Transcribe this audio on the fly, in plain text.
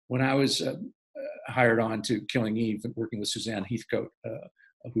when I was hired on to Killing Eve, working with Suzanne Heathcote,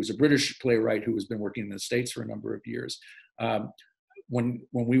 who's a British playwright who has been working in the States for a number of years. When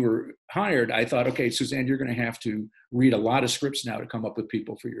we were hired, I thought, okay, Suzanne, you're going to have to read a lot of scripts now to come up with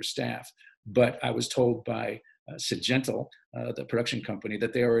people for your staff. But I was told by Sid Gentle, the production company,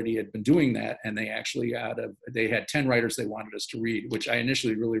 that they already had been doing that, and they actually they had 10 writers they wanted us to read, which I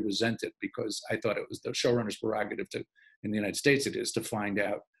initially really resented because I thought it was the showrunner's prerogative in the United States it is to find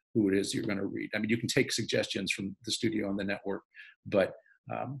out who it is you're going to read. I mean, you can take suggestions from the studio and the network, but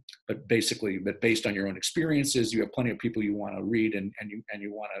based on your own experiences, you have plenty of people you want to read, and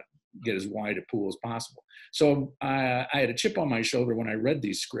you want to get as wide a pool as possible. So I had a chip on my shoulder when I read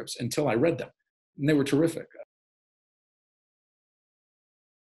these scripts until I read them, and they were terrific.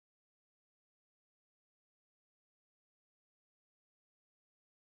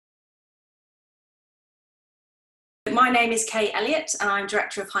 My name is Kay Elliott, and I'm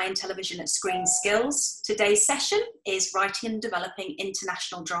Director of High-End Television at Screen Skills. Today's session is Writing and Developing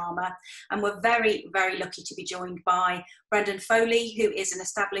International Drama, and we're very, very lucky to be joined by Brendan Foley, who is an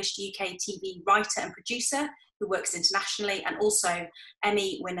established UK TV writer and producer who works internationally, and also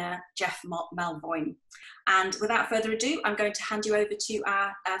Emmy winner Jeff Melvoin. And without further ado, I'm going to hand you over to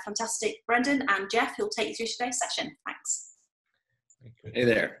our fantastic Brendan and Jeff, who'll take you through today's session. Thanks. Hey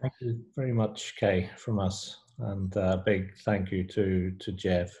there. Thank you very much, Kay, from us. And a big thank you to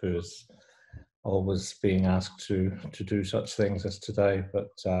Jeff, who's always being asked to do such things as today. But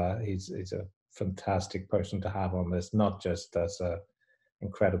he's a fantastic person to have on this, not just as a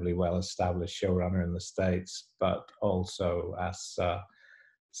incredibly well-established showrunner in the States, but also as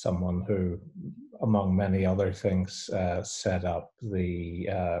someone who, among many other things, set up the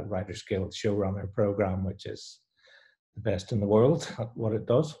Writers Guild Showrunner Program, which is the best in the world at what it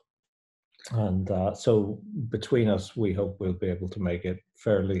does. And so between us, we hope we'll be able to make it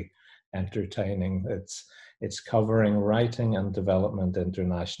fairly entertaining. It's covering writing and development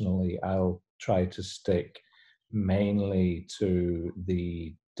internationally. I'll try to stick mainly to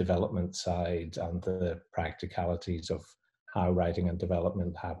the development side and the practicalities of how writing and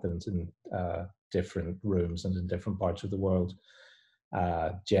development happens in different rooms and in different parts of the world.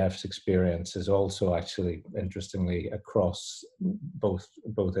 Jeff's experience is also actually, interestingly, across both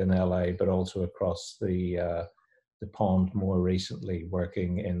in LA, but also across the pond more recently,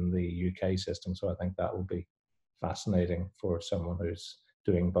 working in the UK system. So I think that will be fascinating for someone who's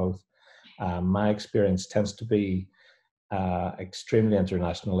doing both. My experience tends to be extremely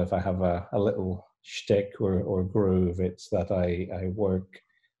international. If I have a little shtick or groove, it's that I work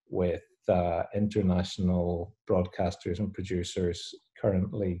with international broadcasters and producers.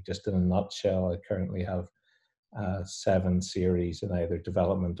 Currently, just in a nutshell, I currently have 7 series in either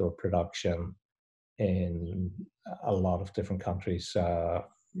development or production in a lot of different countries.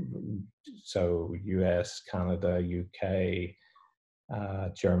 So US, Canada, UK,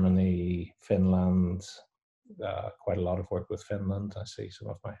 Germany, Finland, quite a lot of work with Finland. I see some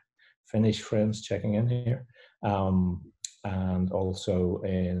of my Finnish friends checking in here. And also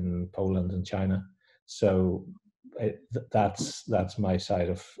in Poland and China. So that's my side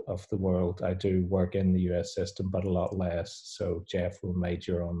of the world. I do work in the US system, but a lot less. So Jeff will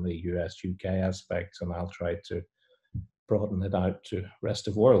major on the US, UK aspects, and I'll try to broaden it out to rest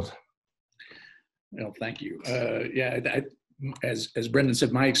of the world. Well, thank you. As Brendan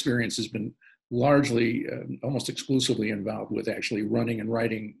said, my experience has been largely, almost exclusively involved with actually running and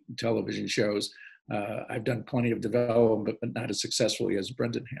writing television shows. I've done plenty of development, but not as successfully as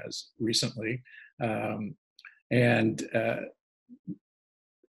Brendan has recently.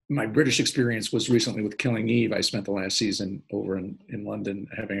 My British experience was recently with Killing Eve. I spent the last season over in London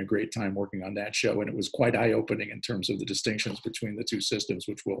having a great time working on that show, and it was quite eye-opening in terms of the distinctions between the two systems,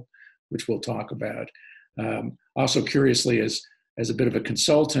 which we'll talk about. Also, curiously, as a bit of a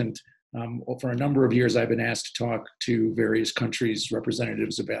consultant, for a number of years, I've been asked to talk to various countries'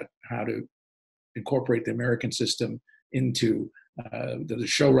 representatives about how to incorporate the American system into the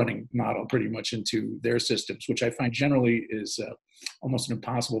show running model, pretty much into their systems, which I find generally is almost an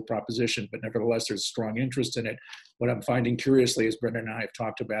impossible proposition, but nevertheless, there's strong interest in it. What I'm finding curiously, as Brendan and I have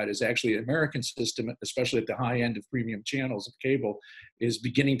talked about, is actually the American system, especially at the high end of premium channels of cable, is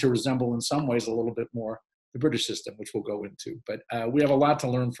beginning to resemble in some ways a little bit more the British system, which we'll go into. But we have a lot to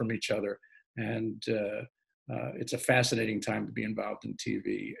learn from each other, and it's a fascinating time to be involved in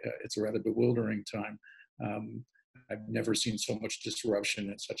TV. It's a rather bewildering time. I've never seen so much disruption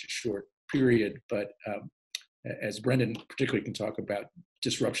in such a short period, but as Brendan particularly can talk about,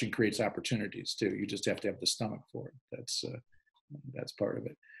 disruption creates opportunities too. You just have to have the stomach for it. That's part of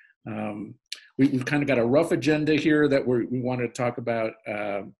it. We've kind of got a rough agenda here that we want to talk about.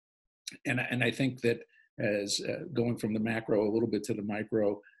 And I think that as going from the macro a little bit to the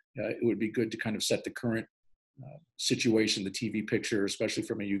micro, it would be good to kind of set the current situation, the TV picture, especially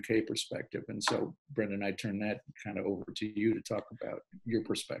from a UK perspective. And so, Brendan, I turn that kind of over to you to talk about your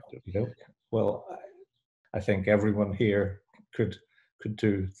perspective. Well, I think everyone here could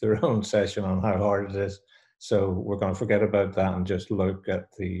do their own session on how hard it is. So we're going to forget about that and just look at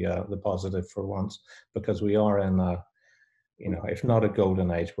the positive for once, because we are in a, if not a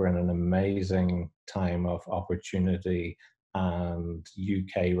golden age, we're in an amazing time of opportunity, and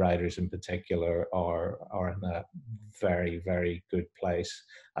UK writers in particular are in a very, very good place.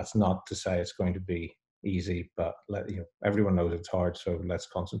 That's not to say it's going to be easy, but everyone knows it's hard. So let's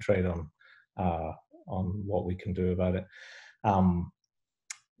concentrate on what we can do about it.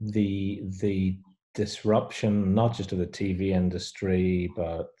 The disruption, not just of the TV industry,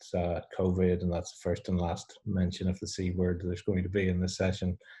 but COVID, and that's the first and last mention of the C word there's going to be in this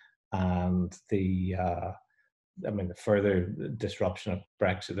session, and the further disruption of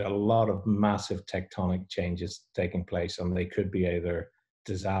Brexit. There are a lot of massive tectonic changes taking place, and they could be either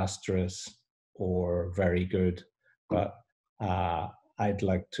disastrous or very good. But I'd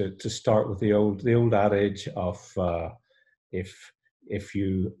like to start with the old adage of if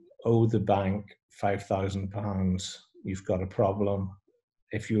you owe the bank £5,000, you've got a problem.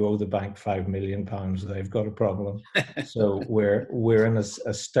 If you owe the bank £5 million, they've got a problem. So we're in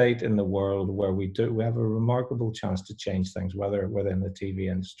a state in the world where we have a remarkable chance to change things, whether within the TV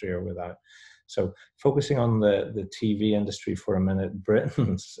industry or without. So focusing on the TV industry for a minute,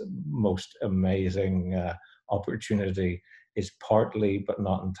 Britain's most amazing opportunity is partly, but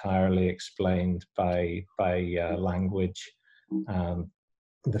not entirely, explained by language.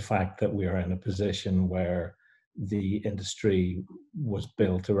 The fact that we are in a position where the industry was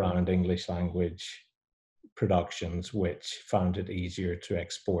built around English language productions, which found it easier to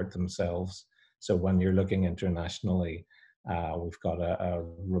export themselves. So when you're looking internationally, we've got a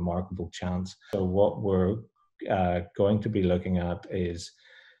remarkable chance. So what we're going to be looking at is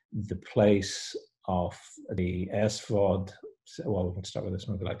the place of the SVOD. Well, we can start with this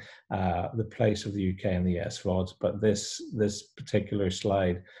one, the place of the UK and the SVODs. But this particular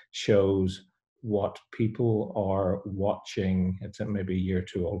slide shows what people are watching. It's maybe a year or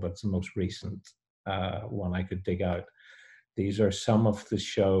two old, but it's the most recent one I could dig out. These are some of the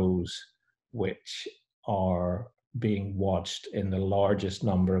shows which are being watched in the largest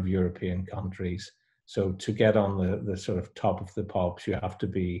number of European countries. So to get on the sort of top of the pops, you have to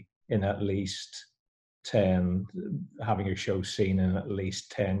be in at least 10, having your show seen in at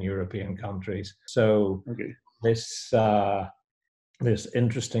least 10 European countries. So this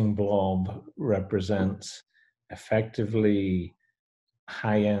interesting blob represents effectively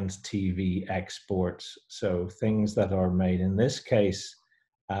high-end TV exports. So things that are made, in this case,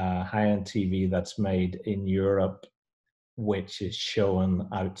 high-end TV that's made in Europe, which is shown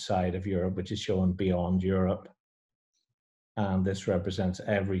outside of Europe, which is shown beyond Europe. And this represents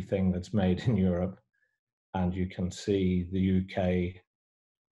everything that's made in Europe. And you can see the UK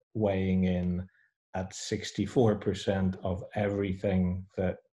weighing in at 64% of everything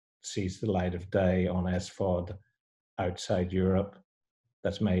that sees the light of day on SVOD outside Europe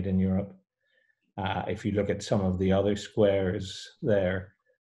that's made in Europe. If you look at some of the other squares there,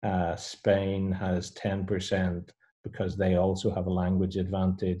 Spain has 10% because they also have a language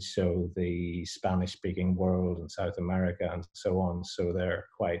advantage. So the Spanish-speaking world and South America and so on, so they're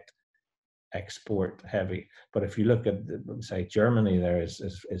quite export heavy. But if you look at, say, Germany, there is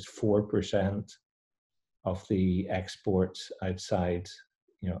 4% of the exports outside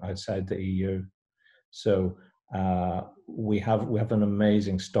the EU. So we have an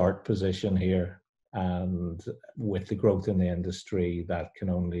amazing start position here, and with the growth in the industry, that can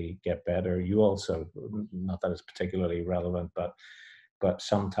only get better. You also, not that it's particularly relevant, but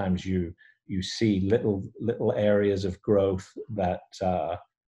sometimes you see little areas of growth that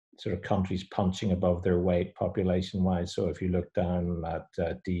sort of countries punching above their weight population-wise. So if you look down at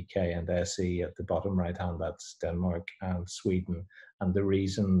DK and SE at the bottom right-hand, that's Denmark and Sweden. And the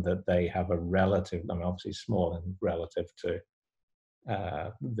reason that they have a relative, obviously small and relative to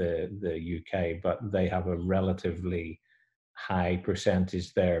the UK, but they have a relatively high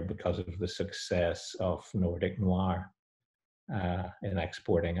percentage there because of the success of Nordic Noir in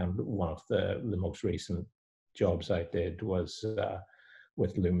exporting. And one of the most recent jobs I did was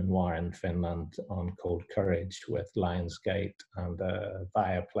with Lumen Noir in Finland on Cold Courage with Lionsgate and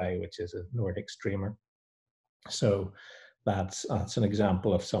Viaplay, which is a Nordic streamer. So that's an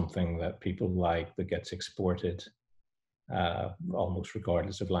example of something that people like, that gets exported almost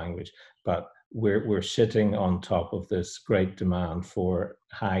regardless of language. But we're sitting on top of this great demand for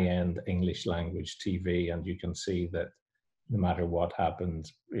high-end English language TV, and you can see that no matter what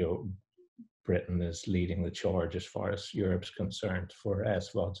happens, Britain is leading the charge as far as Europe's concerned for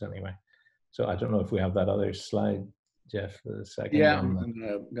SVODs anyway. So I don't know if we have that other slide, Jeff, the second one.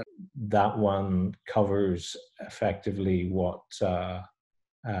 That one covers effectively what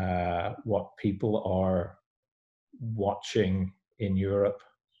people are watching in Europe.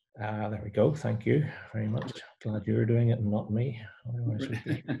 There we go. Thank you very much. Glad you're doing it and not me. Otherwise,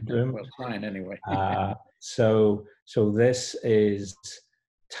 we'd be doomed. Well, fine anyway. So this is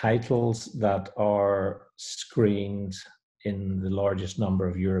titles that are screened in the largest number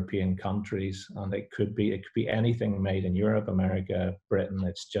of European countries, and it could be anything made in Europe, America, Britain.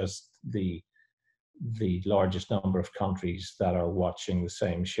 It's just the largest number of countries that are watching the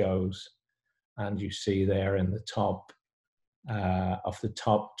same shows. And you see there in the top of the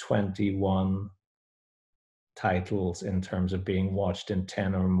top 21 titles in terms of being watched in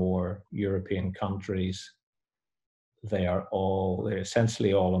 10 or more European countries, they're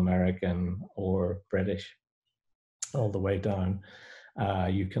essentially all American or British, all the way down.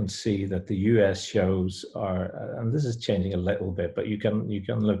 You can see that the US shows are, and this is changing a little bit, but you can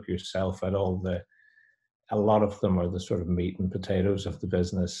look yourself at a lot of them are the sort of meat and potatoes of the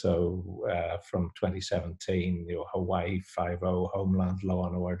business. So from 2017, Hawaii 5-0, Homeland, Law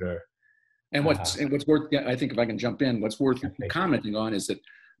and Order. And what's worth, I think if I can jump in, what's worth commenting on is that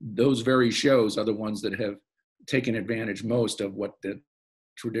those very shows are the ones that have taken advantage most of what the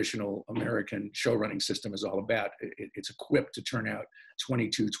traditional American show running system is all about. It's equipped to turn out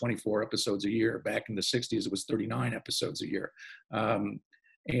 22, 24 episodes a year. Back in the 60s, it was 39 episodes a year.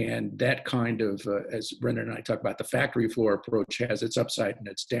 And that kind of, as Brendan and I talk about, the factory floor approach has its upside and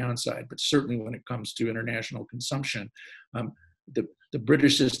its downside. But certainly when it comes to international consumption, the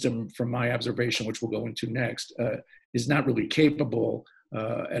British system, from my observation, which we'll go into next, is not really capable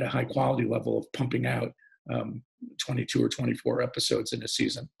at a high quality level of pumping out 22 or 24 episodes in a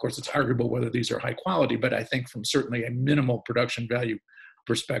season. Of course, it's arguable whether these are high quality, but I think from certainly a minimal production value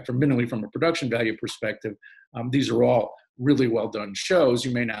perspective, minimally from a production value perspective, these are all really well done shows.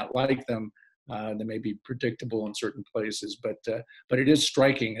 You may not like them. They may be predictable in certain places, but it is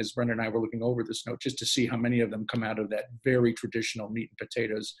striking, as Brendan and I were looking over this note, just to see how many of them come out of that very traditional meat and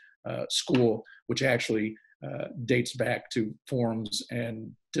potatoes school, which actually dates back to forms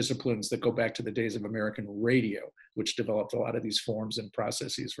and disciplines that go back to the days of American radio, which developed a lot of these forms and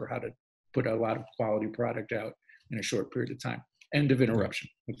processes for how to put a lot of quality product out in a short period of time. End of interruption.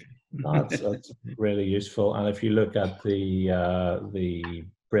 That's really useful. And if you look at the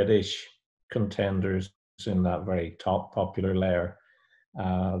British contenders in that very top popular layer,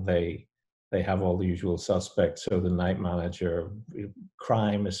 they have all the usual suspects. So the Night Manager,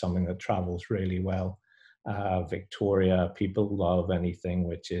 crime is something that travels really well. Victoria, people love anything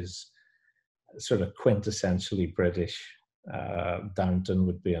which is sort of quintessentially British. Downton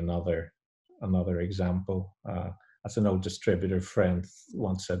would be another example. As an old distributor friend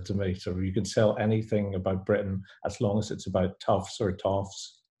once said to me, so you can sell anything about Britain as long as it's about toughs or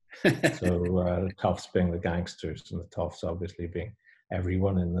toffs. So toughs being the gangsters and the toffs obviously being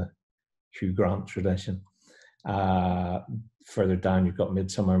everyone in the Hugh Grant tradition. Further down, you've got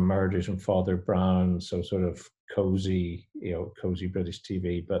Midsummer Murders and Father Brown, so sort of cozy British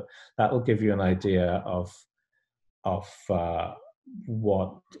TV. But that will give you an idea of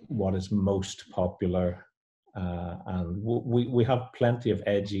what is most popular. And we have plenty of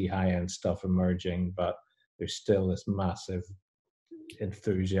edgy high-end stuff emerging, but there's still this massive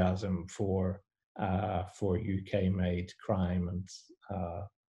enthusiasm for UK-made crime and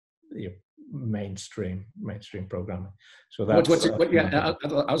mainstream programming. So that's I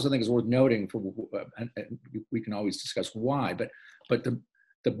also think is worth noting. And we can always discuss why, but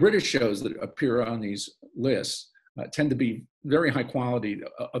the British shows that appear on these lists tend to be very high quality,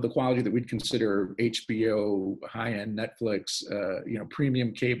 of the quality that we'd consider HBO, high-end Netflix,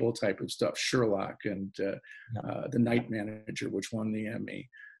 premium cable type of stuff, Sherlock and The Night Manager, which won the Emmy,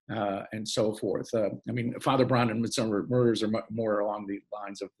 and so forth. Father Brown and Midsummer Murders are more along the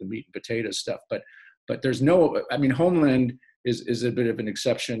lines of the meat and potatoes stuff, but there's no, Homeland is a bit of an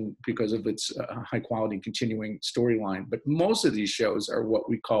exception because of its high quality continuing storyline. But most of these shows are what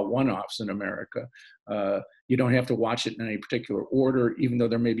we call one-offs in America. You don't have to watch it in any particular order, even though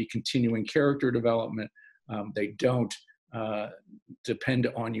there may be continuing character development. They don't depend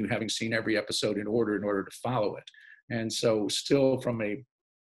on you having seen every episode in order to follow it. And so still from a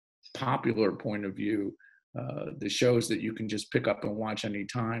popular point of view, the shows that you can just pick up and watch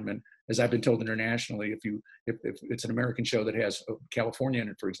anytime. And as I've been told internationally, if it's an American show that has California in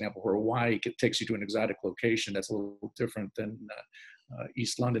it, for example, or Hawaii, it takes you to an exotic location that's a little different than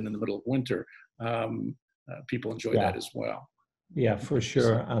East London in the middle of winter. People enjoy that as well. Yeah, for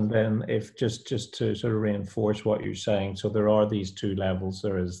sure. And then if just to sort of reinforce what you're saying, so there are these two levels.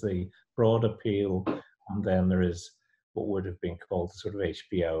 There is the broad appeal, and then there is what would have been called sort of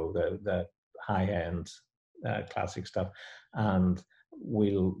HBO, the high-end classic stuff. And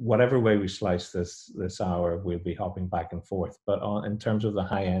whatever way we slice this hour, we'll be hopping back and forth. But in terms of the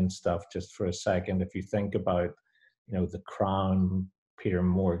high-end stuff, just for a second, if you think about, The Crown, Peter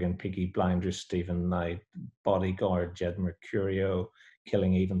Morgan, Peaky Blinders, Stephen Knight, Bodyguard, Jed Mercurio,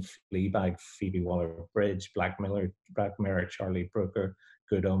 Killing Eve and Fleabag, Phoebe Waller-Bridge, Black Mirror, Charlie Brooker,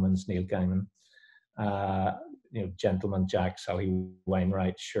 Good Omens, Neil Gaiman, Gentleman Jack, Sally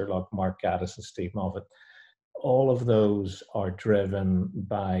Wainwright, Sherlock, Mark Gatiss, and Steve Moffat. All of those are driven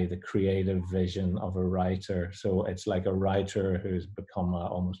by the creative vision of a writer. So it's like a writer who's become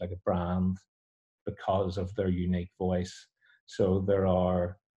almost like a brand because of their unique voice. So there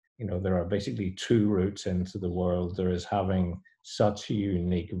are basically two routes into the world. There is having such a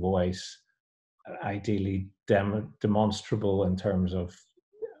unique voice, ideally demonstrable in terms of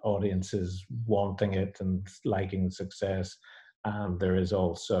audiences wanting it and liking the success. And there is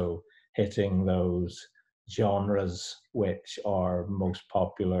also hitting those genres which are most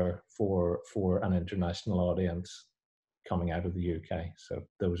popular for an international audience coming out of the UK. So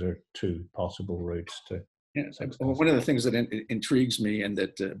those are two possible routes to success. One of the things that intrigues me and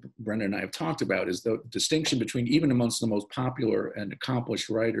that Brendan and I have talked about is the distinction between, even amongst the most popular and accomplished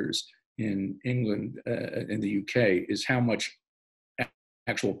writers in England and the UK, is how much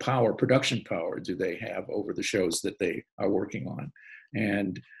actual power, production power, do they have over the shows that they are working on.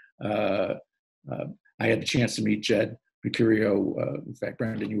 And I had the chance to meet Jed Mercurio. In fact,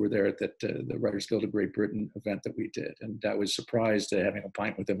 Brendan, you were there at the Writers Guild of Great Britain event that we did. And I was surprised having a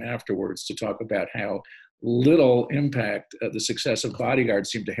pint with him afterwards to talk about how little impact the success of Bodyguard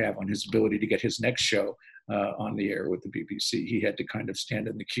seemed to have on his ability to get his next show on the air with the BBC. He had to kind of stand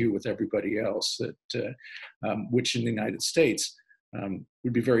in the queue with everybody else, which in the United States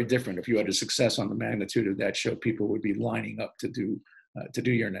would be very different. If you had a success on the magnitude of that show, people would be lining up to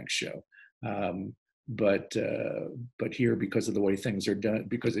do your next show. But here, because of the way things are done,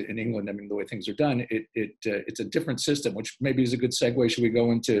 because in England, the way things are done, it's a different system, which maybe is a good segue. Should we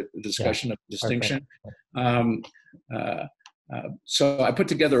go into the discussion of distinction? So I put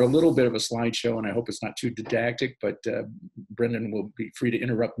together a little bit of a slideshow, and I hope it's not too didactic, but Brendan will be free to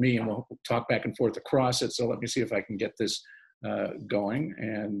interrupt me, and we'll talk back and forth across it. So let me see if I can get this going.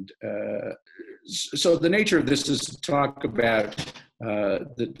 And so the nature of this is to talk about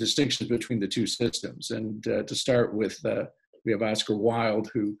the distinctions between the two systems. And to start with, we have Oscar Wilde,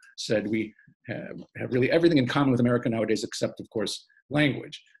 who said we have really everything in common with America nowadays, except, of course,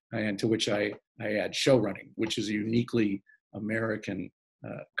 language. And to which I add show running, which is a uniquely American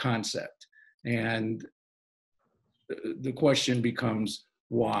concept. And the question becomes,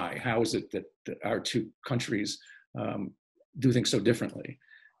 why? How is it that our two countries do things so differently?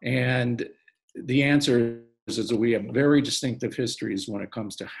 And the answer is that we have very distinctive histories when it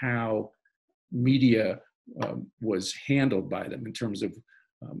comes to how media was handled by them in terms of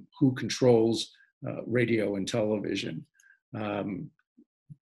who controls radio and television,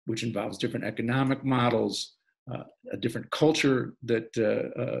 which involves different economic models, a different culture that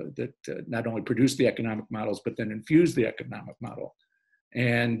not only produced the economic models, but then infused the economic model.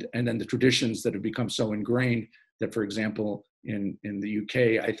 And then the traditions that have become so ingrained that, for example, in the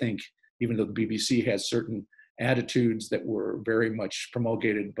UK, I think, even though the BBC has certain attitudes that were very much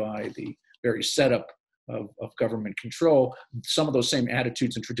promulgated by the very setup of government control, some of those same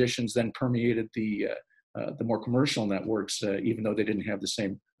attitudes and traditions then permeated the more commercial networks, even though they didn't have the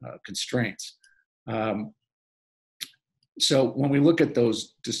same constraints. So when we look at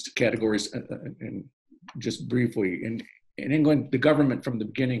those just categories, and just briefly, in England, the government from the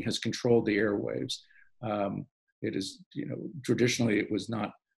beginning has controlled the airwaves. It is, traditionally it was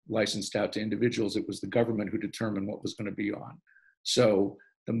not licensed out to individuals. It was the government who determined what was going to be on. So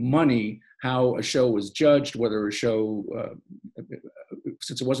the money, how a show was judged, whether a show,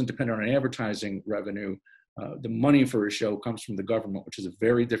 since it wasn't dependent on advertising revenue, the money for a show comes from the government, which is a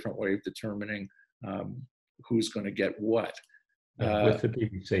very different way of determining who's going to get what. With the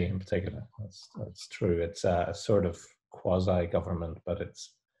BBC in particular, that's true. It's a sort of quasi-government, but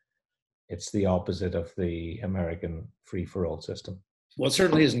it's the opposite of the American free-for-all system. Well, it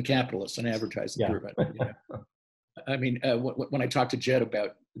certainly isn't capitalist and advertising driven. I mean, when I talked to Jed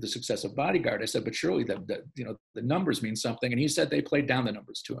about the success of Bodyguard. I said, but surely the numbers mean something. And he said they played down the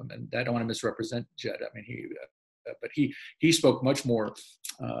numbers to him. And I don't want to misrepresent Jed. I mean, but he spoke much more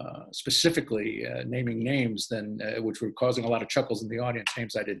specifically, naming names than which were causing a lot of chuckles in the audience.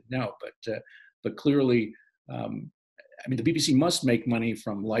 Names I didn't know, but clearly, I mean, the BBC must make money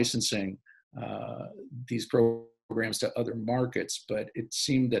from licensing these programs to other markets. But it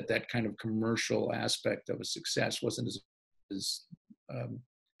seemed that kind of commercial aspect of a success wasn't as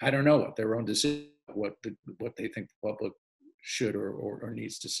I don't know what their own decision, what they think the public should or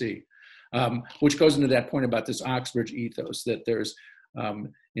needs to see. Which goes into that point about this Oxbridge ethos, that there's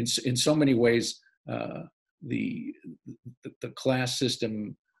in so many ways the class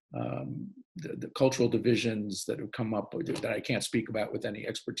system, the cultural divisions that have come up that I can't speak about with any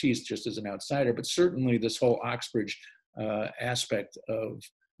expertise just as an outsider, but certainly this whole Oxbridge aspect of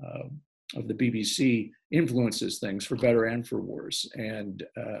the BBC influences things for better and for worse. And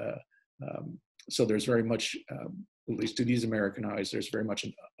so there's very much, at least to these American eyes, there's very much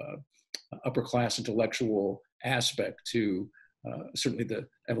an upper class intellectual aspect to certainly the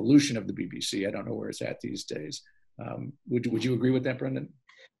evolution of the BBC. I don't know where it's at these days. Would you agree with that, Brendan?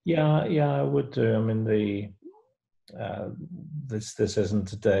 Yeah, I would do. I mean, this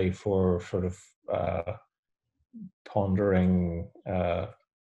isn't a day for sort of pondering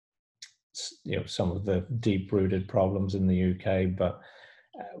some of the deep-rooted problems in the UK, but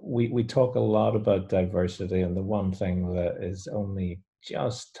we talk a lot about diversity, and the one thing that is only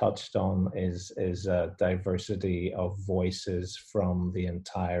just touched on is diversity of voices from the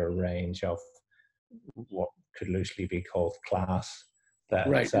entire range of what could loosely be called class. That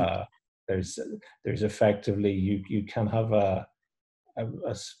right. There's effectively you can have a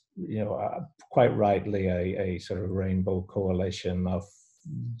quite rightly a sort of rainbow coalition of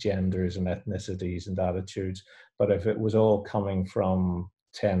genders and ethnicities and attitudes, but if it was all coming from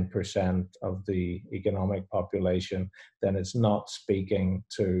 10% of the economic population, then it's not speaking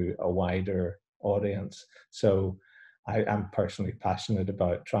to a wider audience. So I'm personally passionate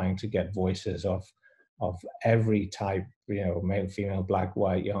about trying to get voices of every type, male, female, black,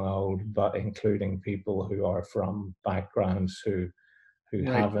 white, young, old, but including people who are from backgrounds who right.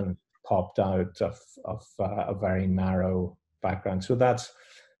 haven't popped out of a very narrow background. So that's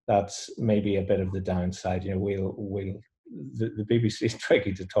maybe a bit of the downside. The BBC is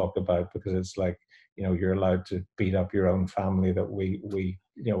tricky to talk about because it's like, you're allowed to beat up your own family, that we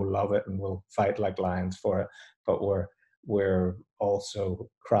love it and we'll fight like lions for it, but we're also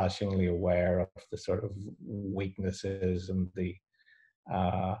crashingly aware of the sort of weaknesses and the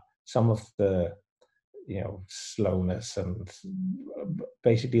some of the slowness, and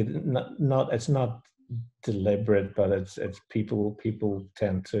basically it's not deliberate, but it's people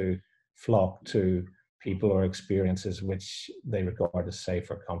tend to flock to people or experiences which they regard as safe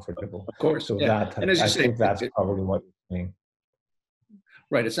or comfortable. Of course. So yeah. I think that's probably what you're saying.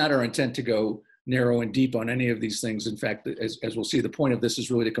 Right. It's not our intent to go narrow and deep on any of these things. In fact, as we'll see, the point of this is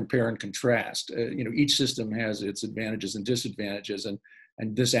really to compare and contrast. Each system has its advantages and disadvantages, and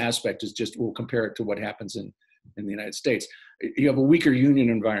this aspect is just, we'll compare it to what happens in the United States. You have a weaker union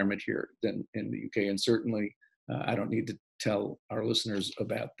environment here than in the UK, and certainly I don't need to tell our listeners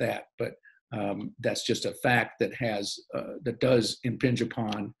about that, but that's just a fact that does impinge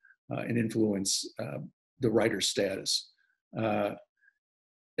upon and influence the writer's status.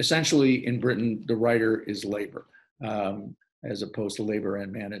 Essentially, in Britain, the writer is labor, as opposed to labor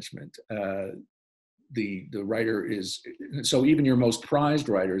and management. The writer is, so even your most prized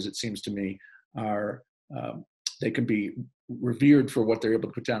writers, it seems to me, are they can be revered for what they're able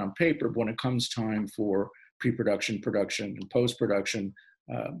to put down on paper, but when it comes time for pre-production, production, and post-production,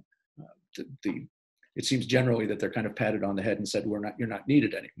 it seems generally that they're kind of patted on the head and said, you're not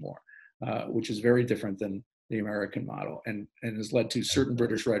needed anymore, which is very different than the American model, and has led to certain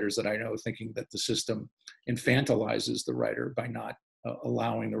British writers that I know thinking that the system infantilizes the writer by not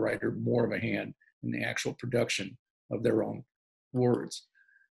allowing the writer more of a hand in the actual production of their own words.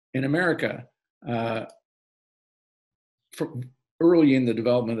 In America, early in the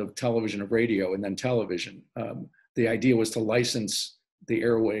development of television, of radio, and then television, the idea was to license the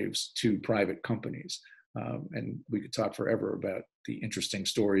airwaves to private companies. And we could talk forever about the interesting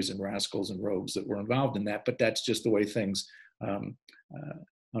stories and rascals and rogues that were involved in that, but that's just the way things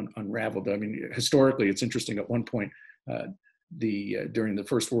unraveled. I mean, historically, it's interesting. At one point, during the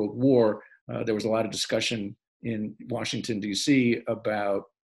First World War, there was a lot of discussion in Washington, D.C. about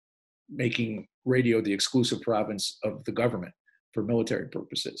making radio the exclusive province of the government for military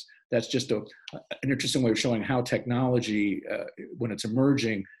purposes. That's just an interesting way of showing how technology, when it's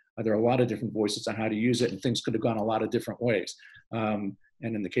emerging, there are a lot of different voices on how to use it, and things could have gone a lot of different ways.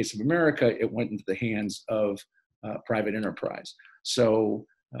 And in the case of America, it went into the hands of private enterprise. So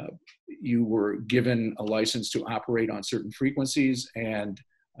you were given a license to operate on certain frequencies, and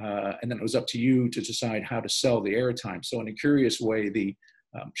then it was up to you to decide how to sell the airtime. So in a curious way, the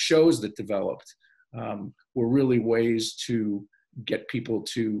shows that developed were really ways to get people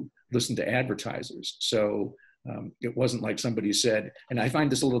to listen to advertisers. So it wasn't like somebody said, and I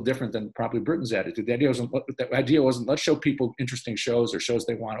find this a little different than probably Britain's attitude. The idea wasn't let's show people interesting shows or shows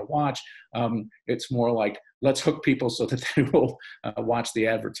they want to watch. It's more like let's hook people so that they will watch the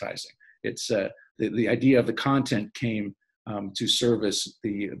advertising. It's the idea of the content came to service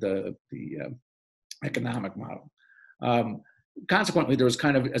the economic model. Consequently, there was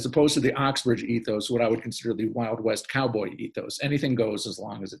kind of, as opposed to the Oxbridge ethos, what I would consider the Wild West cowboy ethos. Anything goes as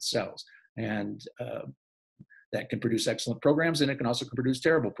long as it sells. And that can produce excellent programs, and it can also produce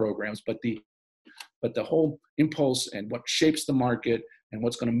terrible programs. But the whole impulse and what shapes the market and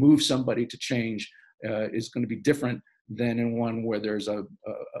what's going to move somebody to change is going to be different than in one where there's a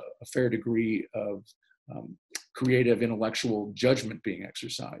fair degree of creative intellectual judgment being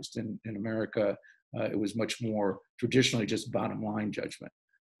exercised. In America, it was much more traditionally just bottom line judgment.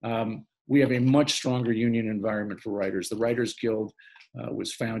 We have a much stronger union environment for writers. The Writers Guild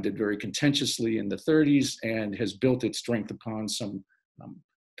was founded very contentiously in the 30s and has built its strength upon some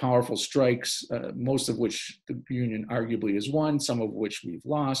powerful strikes, most of which the union arguably has won, some of which we've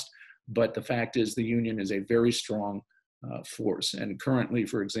lost. But the fact is the union is a very strong force. And currently,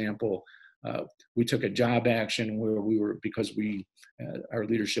 for example, we took a job action where because our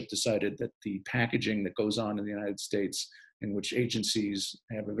leadership decided that the packaging that goes on in the United States, in which agencies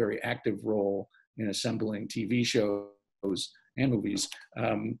have a very active role in assembling TV shows and movies,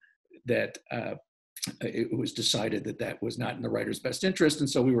 that it was decided that that was not in the writer's best interest. And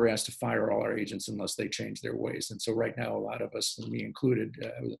so we were asked to fire all our agents unless they changed their ways. And so right now, a lot of us, and me included,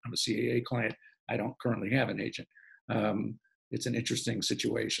 I'm a CAA client, I don't currently have an agent. It's an interesting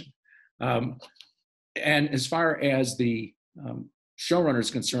situation. And as far as the showrunner is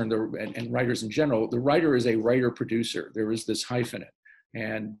concerned, and writers in general, the writer is a writer-producer. There is this hyphenate,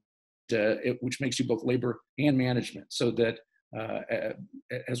 and which makes you both labor and management. So that,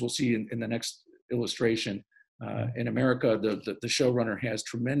 as we'll see in the next illustration, in America, the showrunner has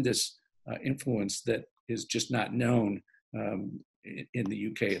tremendous influence that is just not known in the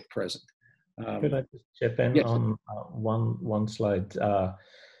UK at present. Could I just chip in on one slide?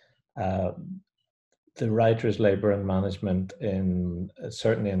 The writers' labor and management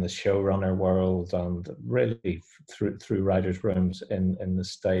certainly in the showrunner world and really through writers' rooms in the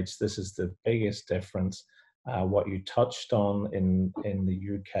States, this is the biggest difference. What you touched on in the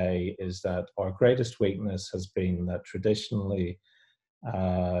UK is that our greatest weakness has been that traditionally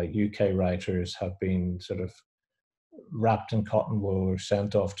UK writers have been sort of wrapped in cotton wool or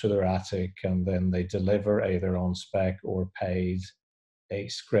sent off to their attic, and then they deliver either on spec or paid a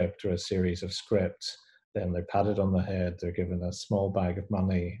script or a series of scripts. Then they're patted on the head, they're given a small bag of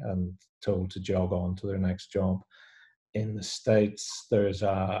money and told to jog on to their next job. In the States, there's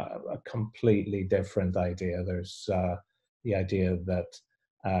a completely different idea. There's the idea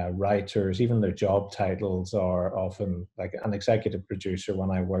that writers, even their job titles are often like an executive producer.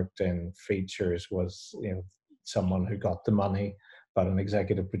 When I worked in features was, someone who got the money, but an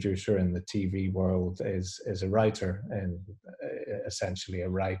executive producer in the TV world is a writer, and essentially a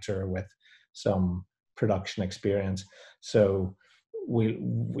writer with some production experience. So we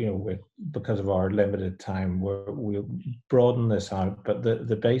because of our limited time, we'll broaden this out. But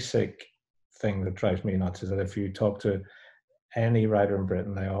the basic thing that drives me nuts is that if you talk to any writer in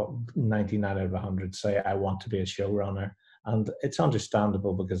Britain, they all 99 out of 100 say, I want to be a showrunner. And it's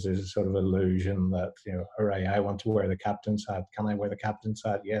understandable because there's a sort of illusion that, hooray, I want to wear the captain's hat. Can I wear the captain's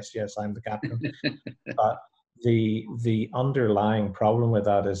hat? Yes, I'm the captain. But the underlying problem with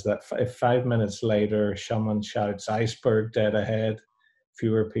that is that if 5 minutes later someone shouts iceberg dead ahead,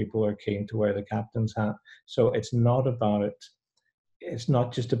 fewer people are keen to wear the captain's hat. So it's not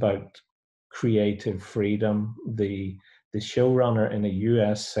just about creative freedom. The showrunner in a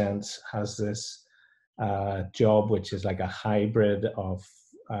US sense has this job which is like a hybrid of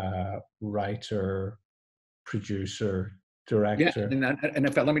writer, producer, director. Yeah, and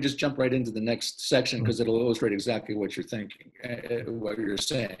in fact, let me just jump right into the next section because it'll illustrate exactly what you're thinking, what you're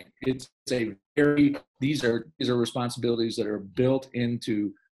saying. These are responsibilities that are built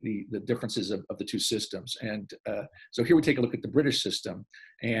into the differences of the two systems. And so here we take a look at the British system,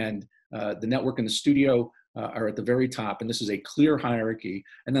 and the network and the studio are at the very top, and this is a clear hierarchy.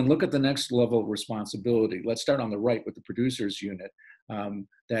 And then look at the next level of responsibility. Let's start on the right with the producers unit.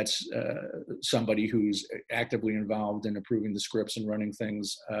 That's somebody who's actively involved in approving the scripts and running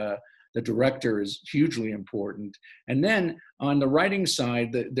things. The director is hugely important. And then on the writing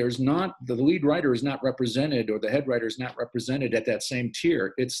side, the lead writer is not represented, or the head writer is not represented at that same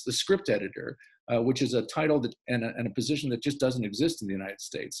tier. It's the script editor, which is a title and a position that just doesn't exist in the United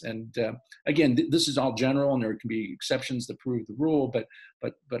States. And again, this is all general, and there can be exceptions that prove the rule, but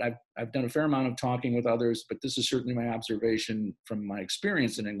I've done a fair amount of talking with others, but this is certainly my observation from my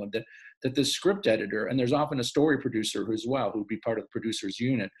experience in England, that this script editor, and there's often a story producer as well, who would be part of the producer's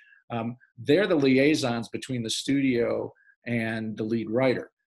unit, they're the liaisons between the studio and the lead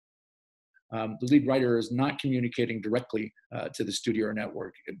writer. The lead writer is not communicating directly to the studio or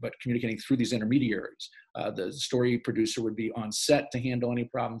network, but communicating through these intermediaries. The story producer would be on set to handle any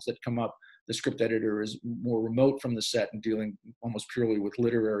problems that come up. The script editor is more remote from the set and dealing almost purely with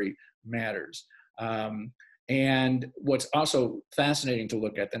literary matters. And what's also fascinating to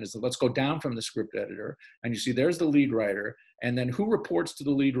look at then is let's go down from the script editor, and you see there's the lead writer, and then who reports to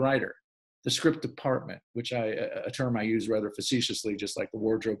the lead writer? The script department, which a term I use rather facetiously, just like the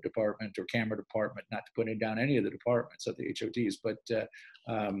wardrobe department or camera department, not to put it down any of the departments of the HODs, but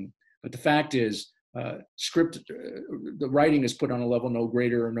the fact is, the writing is put on a level no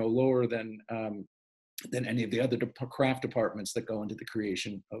greater or no lower than any of the other craft departments that go into the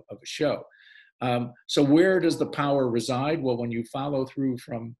creation of a show. So where does the power reside? Well, when you follow through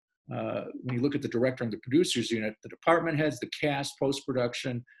from, when you look at the director and the producer's unit, the department heads, the cast,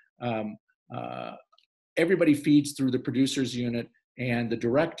 post-production, everybody feeds through the producer's unit and the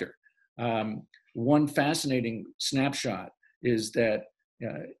director. One fascinating snapshot is that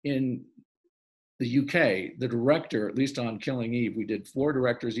in the UK, the director, at least on Killing Eve, we did 4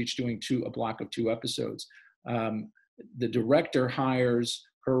 directors, each doing a block of 2 episodes. The director hires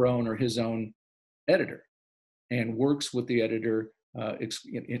her own or his own editor and works with the editor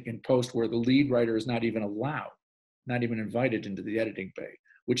in post, where the lead writer is not even allowed, not even invited into the editing bay,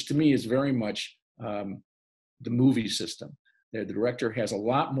 which to me is very much the movie system. The director has a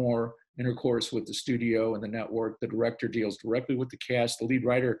lot more intercourse with the studio and the network. The director deals directly with the cast. The lead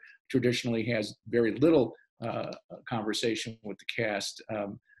writer traditionally has very little conversation with the cast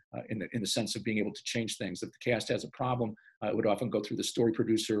in the sense of being able to change things. If the cast has a problem, it would often go through the story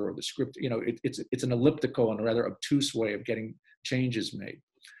producer or the script. You know, it's an elliptical and a rather obtuse way of getting changes made.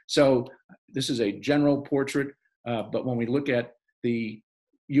 So this is a general portrait, but when we look at the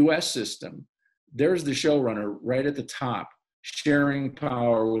US system, there's the showrunner right at the top, sharing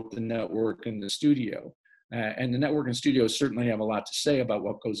power with the network and the studio. And the network and studios certainly have a lot to say about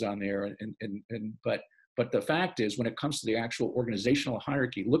what goes on there. But the fact is, when it comes to the actual organizational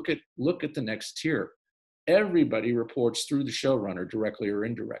hierarchy, look at the next tier. Everybody reports through the showrunner, directly or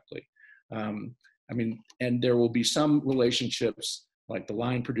indirectly. I mean, and there will be some relationships, like the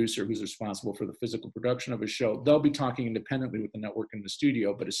line producer who's responsible for the physical production of a show. They'll be talking independently with the network and the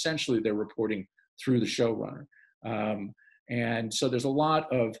studio, but essentially they're reporting through the showrunner. And so there's a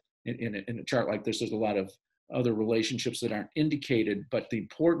lot of, in a chart like this, there's a lot of other relationships that aren't indicated, but the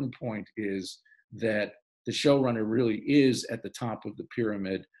important point is that the showrunner really is at the top of the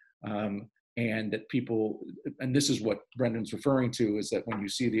pyramid, and that people, and this is what Brendan's referring to, is that when you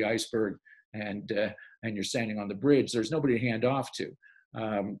see the iceberg and you're standing on the bridge, there's nobody to hand off to.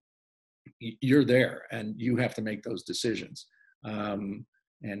 You're there and you have to make those decisions. And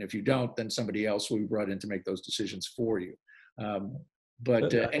if you don't, then somebody else will be brought in to make those decisions for you.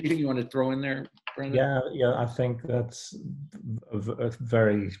 But anything you want to throw in there, Brendan? Yeah, I think that's a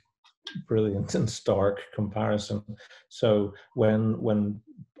very brilliant and stark comparison. So when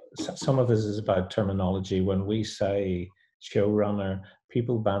some of this is about terminology, when we say showrunner,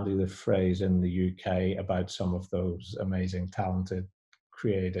 people bandy the phrase in the UK about some of those amazing, talented,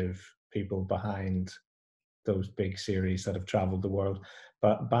 creative people behind those big series that have traveled the world.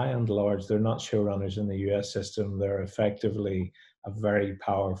 But by and large, they're not showrunners in the US system. They're effectively a very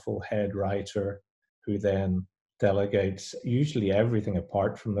powerful head writer who then delegates usually everything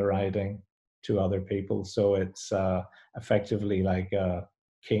apart from the writing to other people. So it's effectively like a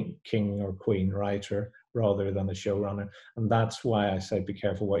king or queen writer rather than a showrunner. And that's why I say be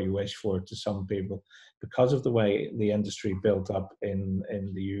careful what you wish for to some people. Because of the way the industry built up in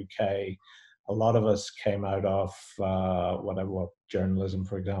the UK, a lot of us came out of journalism,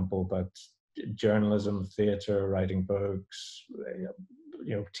 for example, but journalism, theater, writing books,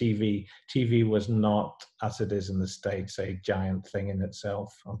 TV was not, as it is in the States, a giant thing in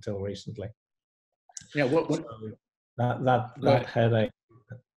itself until recently. Yeah, so that headache.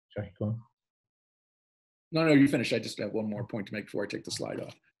 Sorry, go on. No, you finish. I just have one more point to make before I take the slide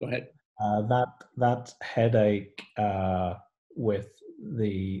off. Go ahead. That headache with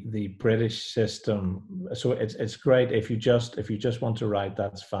the British system. So it's great if you just want to write,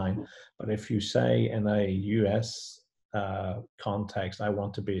 that's fine. But if you say in a US context, I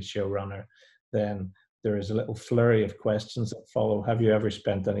want to be a showrunner, then there is a little flurry of questions that follow. Have you ever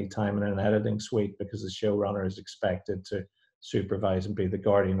spent any time in an editing suite? Because the showrunner is expected to supervise and be the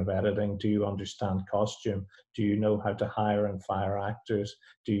guardian of editing. Do you understand costume? Do you know how to hire and fire actors?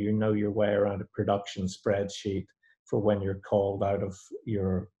 Do you know your way around a production spreadsheet for when you're called out of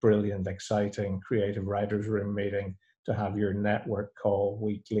your brilliant, exciting creative writers room meeting to have your network call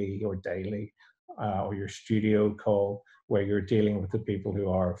weekly or daily, or your studio call where you're dealing with the people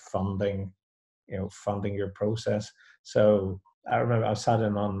who are funding your process? So I remember I sat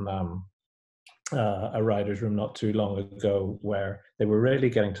in on a writer's room not too long ago where they were really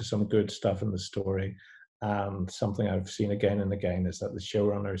getting to some good stuff in the story. And something I've seen again and again is that the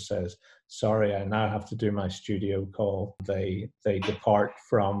showrunner says, sorry, I now have to do my studio call. They depart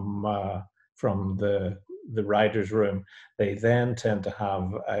from the writer's room. They then tend to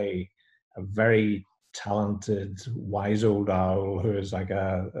have a very talented, wise old owl who is like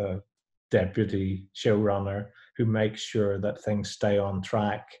a deputy showrunner who makes sure that things stay on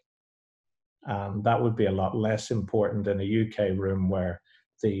track. And that would be a lot less important in a UK room where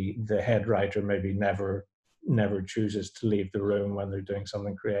the head writer maybe never chooses to leave the room when they're doing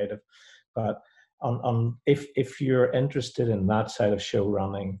something creative. But if you're interested in that side of show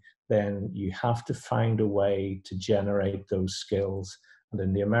running, then you have to find a way to generate those skills. And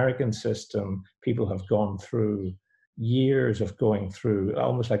in the American system, people have gone through years of going through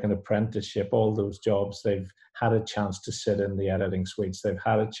almost like an apprenticeship, all those jobs. They've had a chance to sit in the editing suites. They've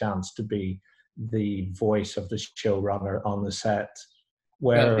had a chance to be the voice of the showrunner on the set.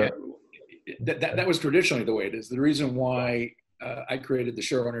 Where that was traditionally the way it is. The reason why I created the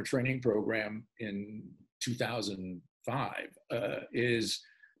showrunner training program in 2005 is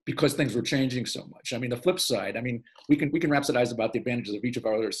because things were changing so much. I mean, the flip side, I mean, we can rhapsodize about the advantages of each of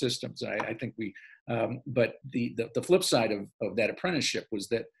our other systems. I think but the flip side of that apprenticeship was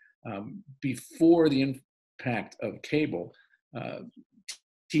that before the impact of cable,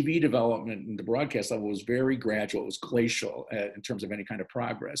 TV development and the broadcast level was very gradual. It was glacial in terms of any kind of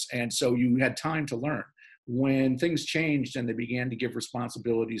progress. And so you had time to learn. When things changed and they began to give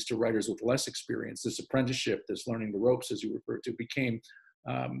responsibilities to writers with less experience, this apprenticeship, this learning the ropes, as you referred to, became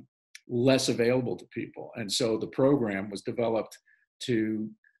less available to people. And so the program was developed to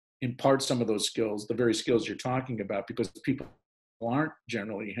impart some of those skills, the very skills you're talking about, because people aren't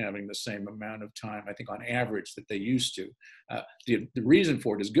generally having the same amount of time, I think, on average, that they used to. The reason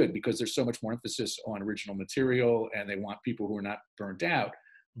for it is good because there's so much more emphasis on original material and they want people who are not burnt out.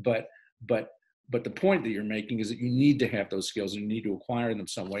 But the point that you're making is that you need to have those skills and you need to acquire them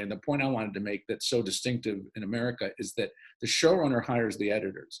some way. And the point I wanted to make that's so distinctive in America is that the showrunner hires the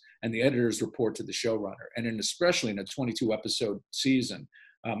editors and the editors report to the showrunner. And especially in a 22 episode season,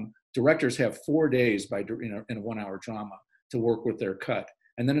 directors have 4 days in a 1 hour drama to work with their cut.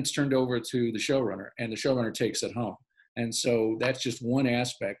 And then it's turned over to the showrunner and the showrunner takes it home. And so that's just one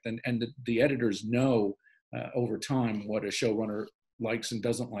aspect. And the editors know over time what a showrunner likes and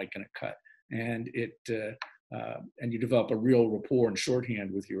doesn't like in a cut. And and you develop a real rapport and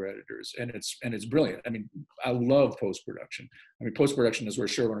shorthand with your editors. And it's brilliant. I mean, I love post-production. I mean, post-production is where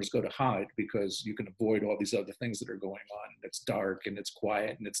showrunners go to hide because you can avoid all these other things that are going on. It's dark and it's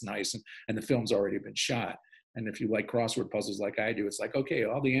quiet and it's nice and the film's already been shot. And if you like crossword puzzles like I do, it's like, okay,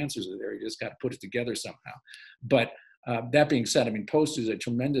 all the answers are there. You just got to put it together somehow. But that being said, I mean, post is a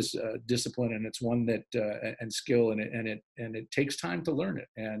tremendous discipline, and it's one that and skill, and it takes time to learn it.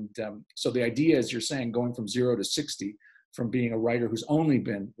 And so the idea, as you're saying, going from 0 to 60, from being a writer who's only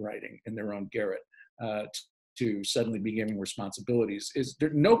been writing in their own garret to suddenly beginning responsibilities, is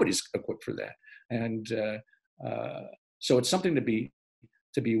nobody's equipped for that. And so it's something to be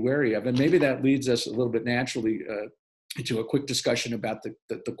wary of. And maybe that leads us a little bit naturally into a quick discussion about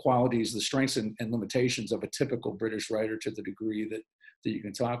the qualities, the strengths and limitations of a typical British writer to the degree that you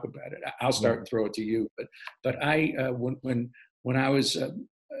can talk about it. I'll start and throw it to you. But I, when I was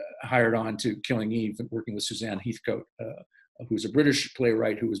hired on to Killing Eve, working with Suzanne Heathcote, who's a British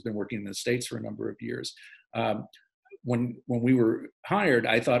playwright who has been working in the States for a number of years, when we were hired,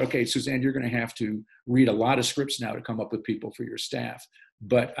 I thought, okay, Suzanne, you're going to have to read a lot of scripts now to come up with people for your staff.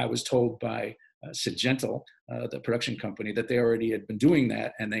 But I was told by Sid Gentle, the production company, that they already had been doing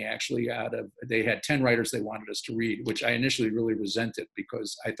that, and they actually they had 10 writers they wanted us to read, which I initially really resented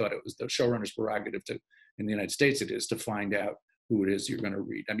because I thought it was the showrunner's prerogative in the United States it is to find out who it is you're going to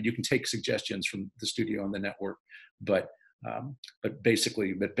read. I mean, you can take suggestions from the studio and the network, but based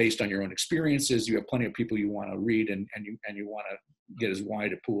on your own experiences, you have plenty of people you want to read, and you want to get as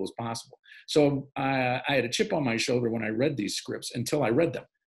wide a pool as possible. So I had a chip on my shoulder when I read these scripts until I read them.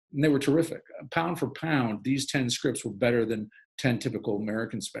 And they were terrific. Pound for pound, these 10 scripts were better than 10 typical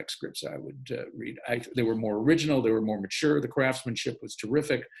American spec scripts I would read. They were more original, they were more mature, the craftsmanship was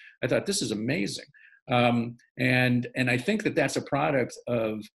terrific. I thought, this is amazing. And I think that that's a product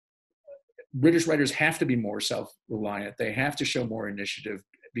of British writers have to be more self-reliant. They have to show more initiative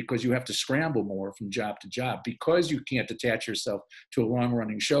because you have to scramble more from job to job because you can't attach yourself to a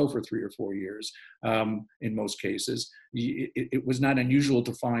long-running show for 3 or 4 years. In most cases, it was not unusual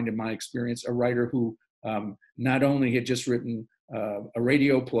to find, in my experience, a writer who not only had just written a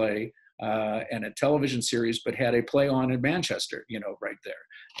radio play and a television series, but had a play on in Manchester, right there.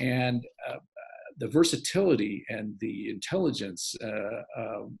 And the versatility and the intelligence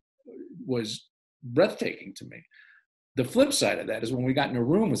was breathtaking to me. The flip side of that is when we got in a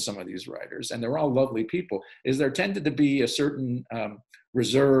room with some of these writers, and they're all lovely people, is there tended to be a certain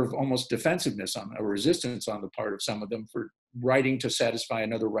reserve, almost defensiveness or resistance on the part of some of them for writing to satisfy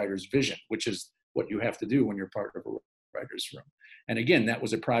another writer's vision, which is what you have to do when you're part of a writer's room. And again, that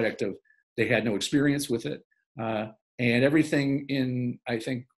was a product of, they had no experience with it. And everything in, I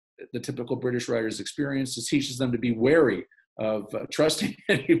think, the typical British writer's experience teaches them to be wary of trusting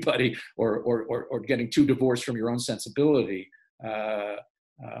anybody or getting too divorced from your own sensibility.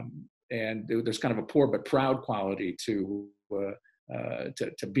 And there's kind of a poor but proud quality to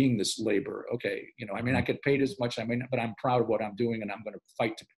being this labor. Okay, I may not get paid as much, but I'm proud of what I'm doing and I'm going to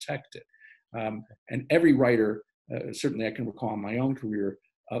fight to protect it. And every writer, certainly I can recall in my own career,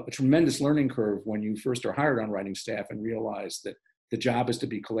 a tremendous learning curve when you first are hired on writing staff and realize that the job is to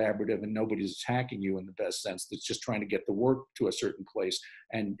be collaborative and nobody's attacking you in the best sense. It's just trying to get the work to a certain place.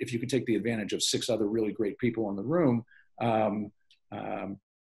 And if you can take the advantage of 6 other really great people in the room,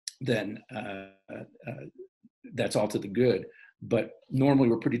 then that's all to the good. But normally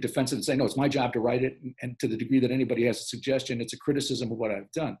we're pretty defensive and say, no, it's my job to write it. And to the degree that anybody has a suggestion, it's a criticism of what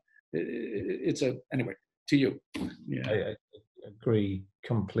I've done. Anyway, to you. Yeah. I agree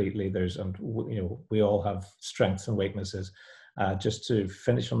completely. We all have strengths and weaknesses. Just to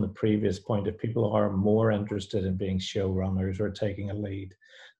finish on the previous point, if people are more interested in being showrunners or taking a lead,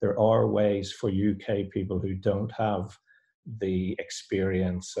 there are ways for UK people who don't have the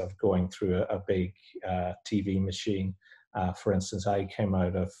experience of going through a big TV machine. For instance, I came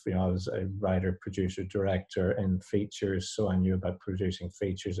out of, I was a writer, producer, director in features, so I knew about producing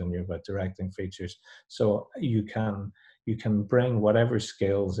features and knew about directing features. So you can bring whatever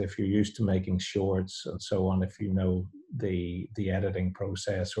skills, if you're used to making shorts and so on, if you know the editing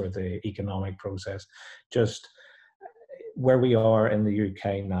process or the economic process. Just where we are in the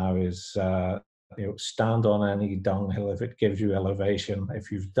UK now is stand on any dunghill if it gives you elevation.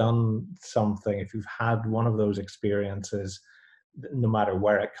 If you've done something, if you've had one of those experiences, no matter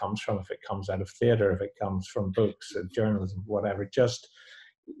where it comes from, if it comes out of theatre, if it comes from books, journalism, whatever, just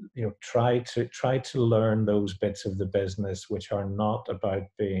try to learn those bits of the business which are not about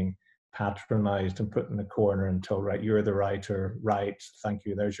being patronized and put in the corner and told, right, you're the writer, right, thank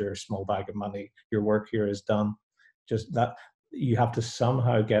you, there's your small bag of money, your work here is done. Just that, you have to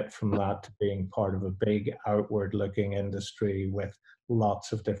somehow get from that to being part of a big outward looking industry with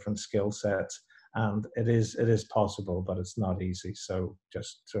lots of different skill sets. And it is possible, but it's not easy. So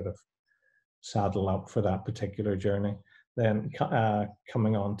just sort of saddle up for that particular journey. Then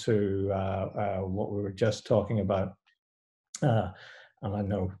coming on to what we were just talking about, and I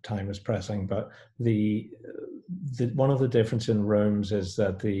know time is pressing, but one of the difference in rooms is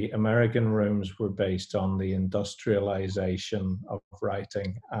that the American rooms were based on the industrialization of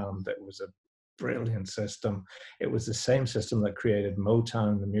writing, and it was a brilliant system. It was the same system that created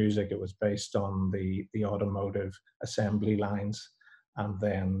Motown, the music. It was based on the automotive assembly lines. And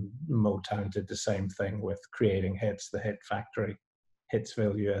then Motown did the same thing with creating hits, the Hit Factory,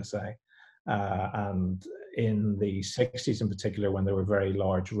 Hitsville, USA. And in the 60s in particular, when there were very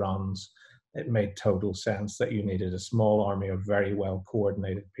large runs, it made total sense that you needed a small army of very well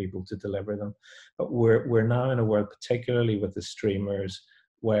coordinated people to deliver them. But we're now in a world, particularly with the streamers,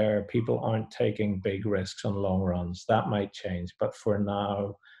 where people aren't taking big risks on long runs. That might change, but for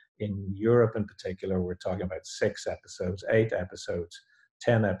now, in Europe in particular, we're talking about 6 episodes, 8 episodes,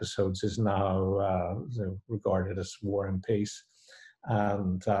 10 episodes is now regarded as War and Peace.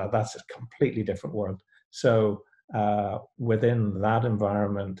 And that's a completely different world. So within that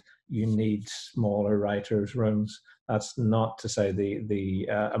environment, you need smaller writers' rooms. That's not to say the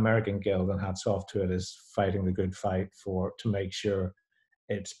American Guild, and hats off to it, is fighting the good fight to make sure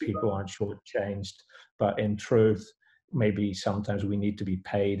its people aren't shortchanged. But in truth, maybe sometimes we need to be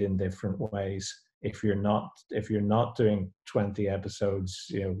paid in different ways if you're not doing 20 episodes,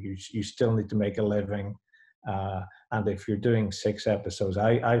 you still need to make a living. And if you're doing 6 episodes,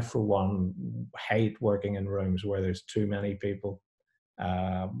 I for one hate working in rooms where there's too many people.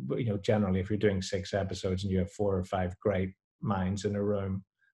 But, generally, if you're doing 6 episodes and you have 4 or 5 great minds in a room,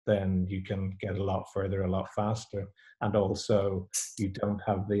 then you can get a lot further, a lot faster. And also, you don't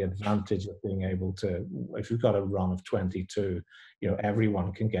have the advantage of being able to, if you've got a run of 22,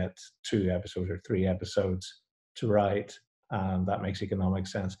 everyone can get 2 episodes or 3 episodes to write, and that makes economic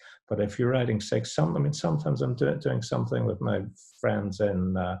sense. But if you're writing 6, sometimes I'm doing something with my friends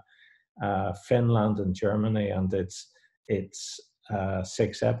in Finland and Germany, and it's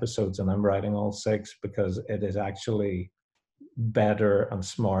 6 episodes, and I'm writing all 6 because it is actually better and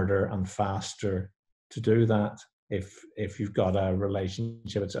smarter and faster to do that if you've got a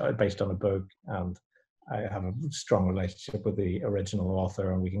relationship. It's based on a book, and I have a strong relationship with the original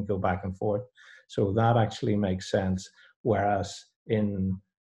author, and we can go back and forth. So that actually makes sense. Whereas in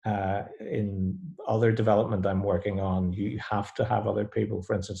other development I'm working on, you have to have other people.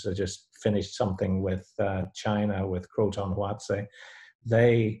 For instance, I just finished something with China, with Croton Huatse.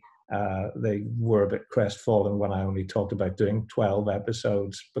 They were a bit crestfallen when I only talked about doing 12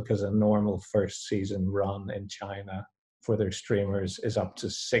 episodes, because a normal first season run in China for their streamers is up to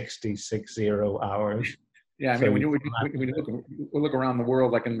 60 hours. Yeah, I mean, when you look around the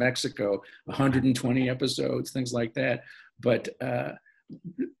world, like in Mexico, 120 episodes, things like that. But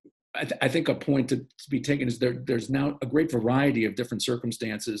I think a point to be taken is there's now a great variety of different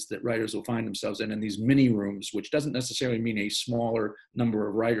circumstances that writers will find themselves in these mini rooms, which doesn't necessarily mean a smaller number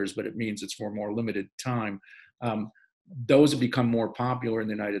of writers, but it means it's for more limited time. Those have become more popular in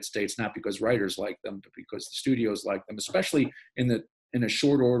the United States, not because writers like them, but because the studios like them, especially in a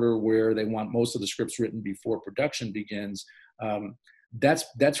short order where they want most of the scripts written before production begins.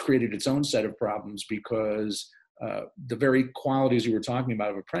 That's created its own set of problems, because the very qualities you were talking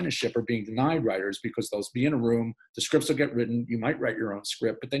about of apprenticeship are being denied writers, because they'll be in a room, the scripts will get written, you might write your own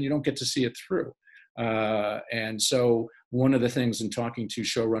script, but then you don't get to see it through. And so one of the things in talking to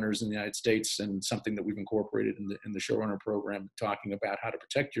showrunners in the United States, and something that we've incorporated in the showrunner program, talking about how to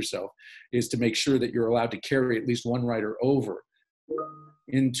protect yourself, is to make sure that you're allowed to carry at least one writer over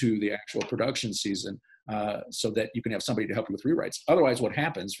into the actual production season, so that you can have somebody to help you with rewrites. Otherwise, what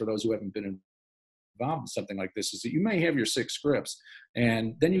happens, for those who haven't been involved in something like this, is that you may have your 6 scripts,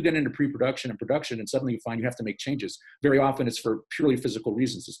 and then you get into pre-production and production, and suddenly you find you have to make changes. Very often it's for purely physical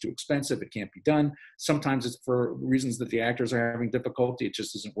reasons. It's too expensive, it can't be done. Sometimes it's for reasons that the actors are having difficulty, it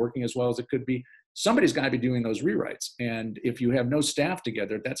just isn't working as well as it could be. Somebody's got to be doing those rewrites, and if you have no staff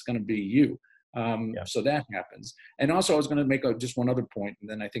together, that's going to be you. So that happens. And also, I was going to make just one other point, and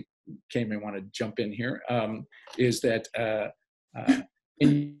then I think Kay may want to jump in here, is that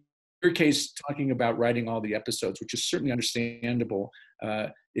in your case, talking about writing all the episodes, which is certainly understandable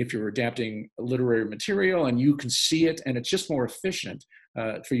if you're adapting literary material and you can see it and it's just more efficient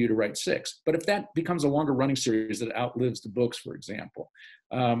for you to write 6. But if that becomes a longer running series that outlives the books, for example,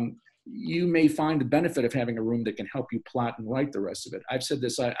 you may find the benefit of having a room that can help you plot and write the rest of it. I've said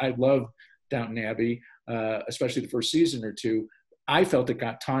this, I love Downton Abbey, especially the first season or 2. I felt it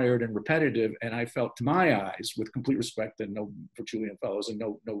got tired and repetitive, and I felt, to my eyes, with complete respect and no for Julian Fellows and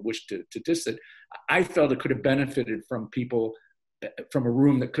no wish to diss it, I felt it could have benefited from people, from a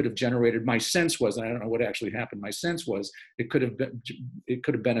room that could have generated. My sense was, and I don't know what actually happened, my sense was it could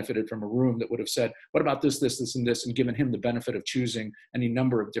have benefited from a room that would have said, what about this, and this, and given him the benefit of choosing any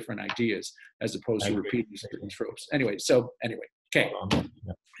number of different ideas as opposed to repeating certain tropes. Anyway, okay.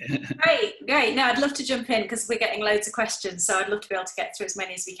 Great. No, I'd love to jump in because we're getting loads of questions, so I'd love to be able to get through as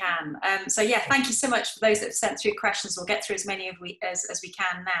many as we can. So yeah, thank you so much for those that have sent through questions. We'll get through as many as we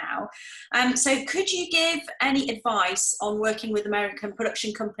can now. So could you give any advice on working with American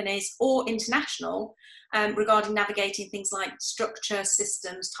production companies or international regarding navigating things like structure,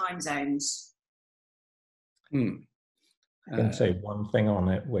 systems, time zones? I can say one thing on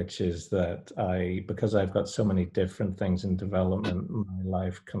it, which is that because I've got so many different things in development, my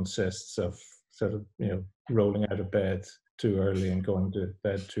life consists of sort of, rolling out of bed too early and going to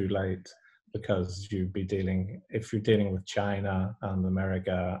bed too late, because if you're dealing with China and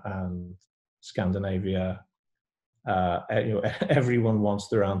America and Scandinavia, everyone wants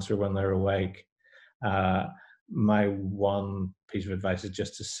their answer when they're awake. My one piece of advice is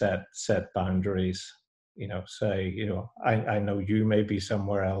just to set boundaries. I know you may be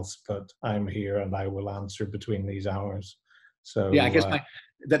somewhere else, but I'm here and I will answer between these hours. So yeah, I guess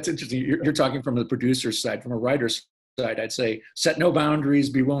that's interesting. You're talking from the producer's side. From a writer's side, I'd say set no boundaries,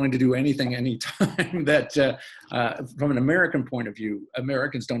 be willing to do anything, anytime. That from an American point of view,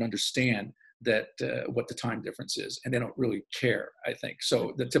 Americans don't understand that what the time difference is, and they don't really care, I think.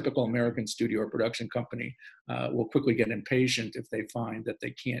 So the typical American studio or production company will quickly get impatient if they find that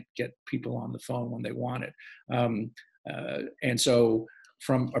they can't get people on the phone when they want it. And so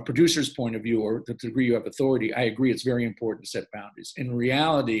from a producer's point of view, or the degree you have authority, I agree it's very important to set boundaries. In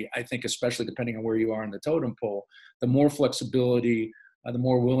reality, I think, especially depending on where you are in the totem pole, the more flexibility, the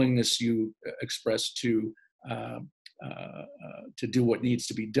more willingness you express to do what needs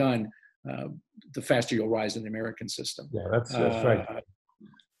to be done, the faster you'll rise in the American system. Yeah, that's right.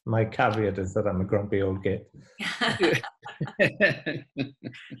 My caveat is that I'm a grumpy old git.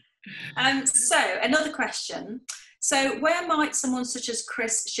 So another question. So where might someone such as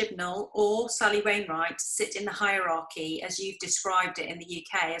Chris Chibnall or Sally Wainwright sit in the hierarchy as you've described it in the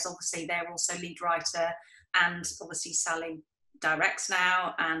UK, as obviously they're also lead writer, and obviously Sally directs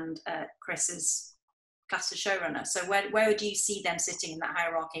now, and Chris is classed as showrunner. So where do you see them sitting in that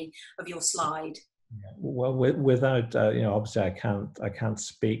hierarchy of your slide? Well, without obviously I can't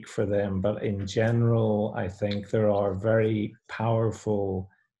speak for them, but in general, I think there are very powerful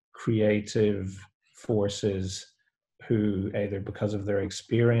creative forces who, either because of their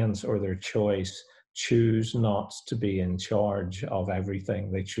experience or their choice, choose not to be in charge of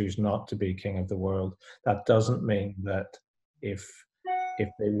everything. They choose not to be king of the world. That doesn't mean that if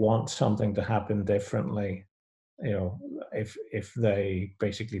they want something to happen differently, if they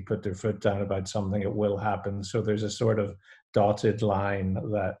basically put their foot down about something, it will happen. So there's a sort of dotted line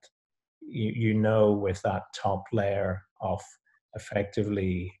that with that top layer of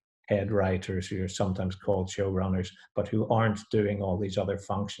effectively head writers, who are sometimes called showrunners, but who aren't doing all these other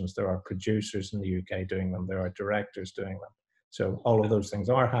functions. There are producers in the UK doing them. There are directors doing them. So all of those things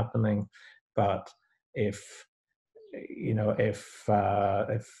are happening. But if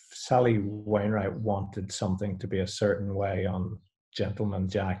Sally Wainwright wanted something to be a certain way on Gentleman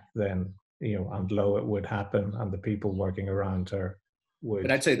Jack, then, and lo, it would happen, and the people working around her would.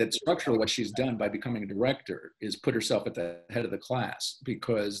 But I'd say that structurally what she's done by becoming a director is put herself at the head of the class,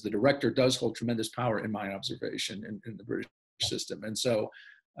 because the director does hold tremendous power, in my observation, in the British system. And so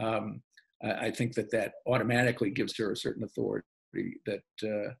I think that automatically gives her a certain authority that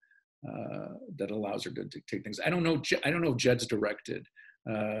allows her to dictate things. I don't know if Jed's directed,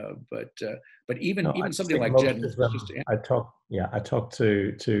 but even somebody like Jed. I talked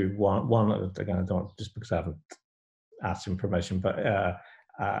to one again. I don't, just because I haven't asked him permission, but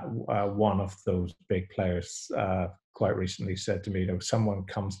one of those big players quite recently said to me, someone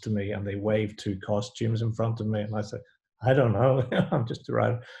comes to me and they wave two costumes in front of me, and I said, I don't know, I'm just a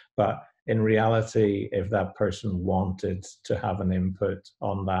writer. But in reality, if that person wanted to have an input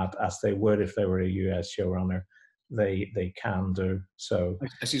on that, as they would if they were a US showrunner, they can do. So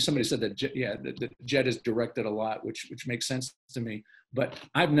I see somebody said that Jed has directed a lot, which makes sense to me. But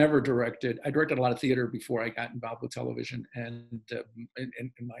I've never directed. I directed a lot of theater before I got involved with television, and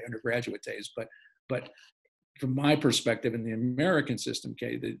in my undergraduate days. But from my perspective, in the American system,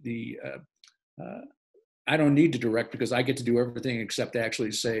 I don't need to direct, because I get to do everything except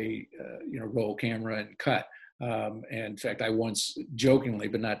actually say, roll camera and cut. And in fact, I once jokingly,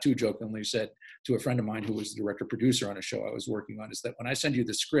 but not too jokingly, said to a friend of mine who was the director producer on a show I was working on, is that when I send you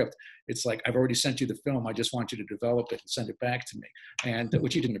the script, it's like, I've already sent you the film. I just want you to develop it and send it back to me. And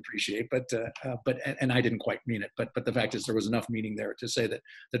which he didn't appreciate, but I didn't quite mean it. But the fact is, there was enough meaning there to say that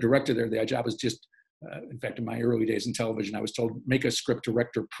the director there, their job was just, in fact, in my early days in television, I was told, make a script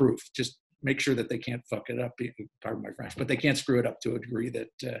director proof. Just make sure that they can't fuck it up, pardon my French, but they can't screw it up to a degree that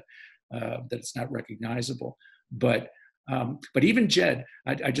it's not recognizable. But even Jed,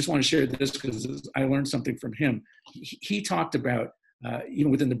 I just want to share this because I learned something from him. He talked about,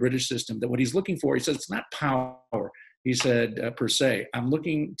 even within the British system, that what he's looking for, he said, it's not power. He said, per se, I'm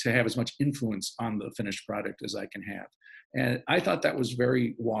looking to have as much influence on the finished product as I can have. And I thought that was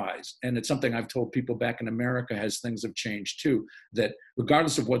very wise. And it's something I've told people back in America as things have changed too, that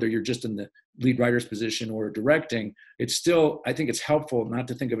regardless of whether you're just in the lead writer's position or directing, it's still, I think it's helpful not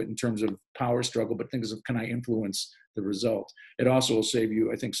to think of it in terms of power struggle, but think of, can I influence the result? It also will save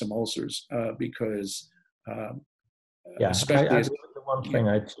you, I think, some ulcers because especially the one thing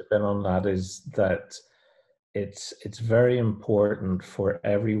I'd chip in on that is that it's very important for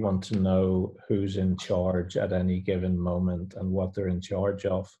everyone to know who's in charge at any given moment and what they're in charge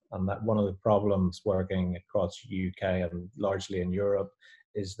of. And that one of the problems working across UK and largely in Europe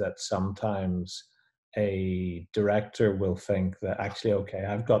is that sometimes a director will think that actually, okay,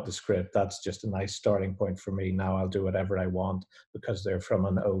 I've got the script, that's just a nice starting point for me, now I'll do whatever I want, because they're from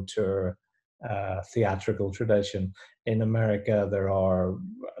an auteur theatrical tradition. In America, there are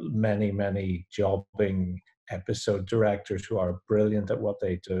many jobbing episode directors who are brilliant at what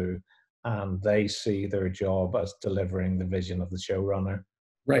they do, and they see their job as delivering the vision of the showrunner.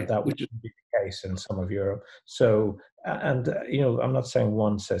 Right. That would be the case in some of Europe. So, and you know, I'm not saying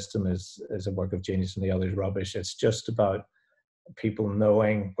one system is a work of genius and the other is rubbish. It's just about people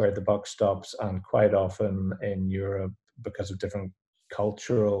knowing where the buck stops, and quite often in Europe, because of different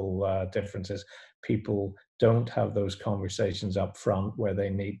cultural differences, people don't have those conversations up front where they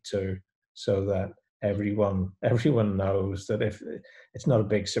need to, so that everyone knows that if it's not a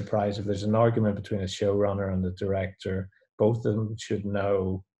big surprise if there's an argument between a showrunner and the director, both of them should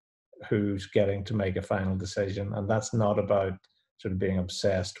know who's getting to make a final decision. And that's not about sort of being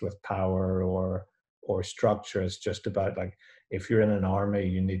obsessed with power or structure. It's just about, like, if you're in an army,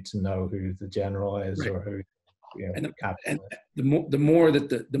 you need to know who the general is, right, or who, you know, the captain is. The more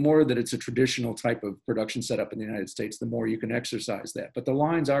that it's a traditional type of production setup in the United States, the more you can exercise that. But the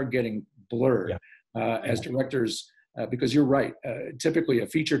lines are getting blurred, as directors. Because you're right, typically a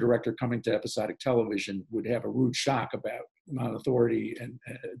feature director coming to episodic television would have a rude shock about the amount of authority and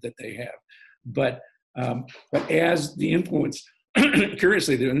that they have. But as the influence,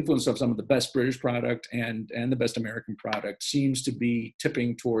 curiously, the influence of some of the best British product and the best American product seems to be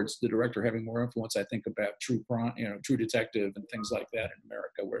tipping towards the director having more influence. I think about True Detective and things like that in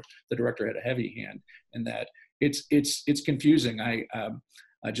America, where the director had a heavy hand in that. It's confusing.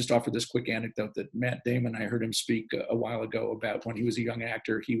 I just offer this quick anecdote that Matt Damon, I heard him speak a while ago about when he was a young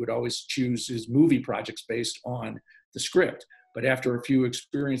actor, he would always choose his movie projects based on the script. But after a few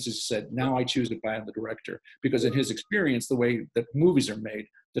experiences, he said, now I choose it by the director. Because in his experience, the way that movies are made,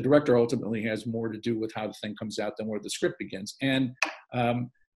 the director ultimately has more to do with how the thing comes out than where the script begins. And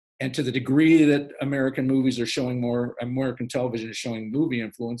to the degree that American movies are showing more, American television is showing movie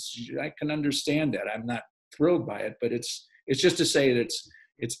influence, I can understand that. I'm not thrilled by it, but it's just to say that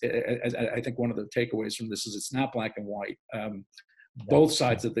I think one of the takeaways from this is it's not black and white. Both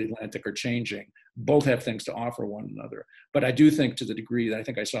sides of the Atlantic are changing. Both have things to offer one another. But I do think, to the degree that I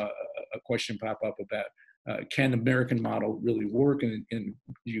think I saw a question pop up about can the American model really work in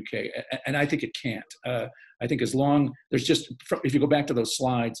the UK? And I think it can't. I think as long, there's just, if you go back to those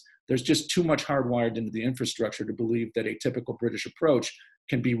slides, there's just too much hardwired into the infrastructure to believe that a typical British approach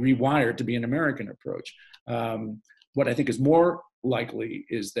can be rewired to be an American approach. What I think is more likely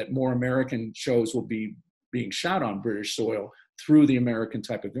is that more American shows will be being shot on British soil through the American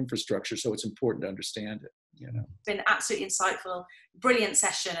type of infrastructure. So it's important to understand it. You know, it's been absolutely insightful, brilliant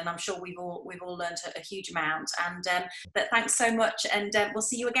session, and I'm sure we've all learned a huge amount. And but thanks so much, and we'll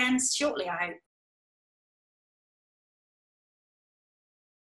see you again shortly, I hope.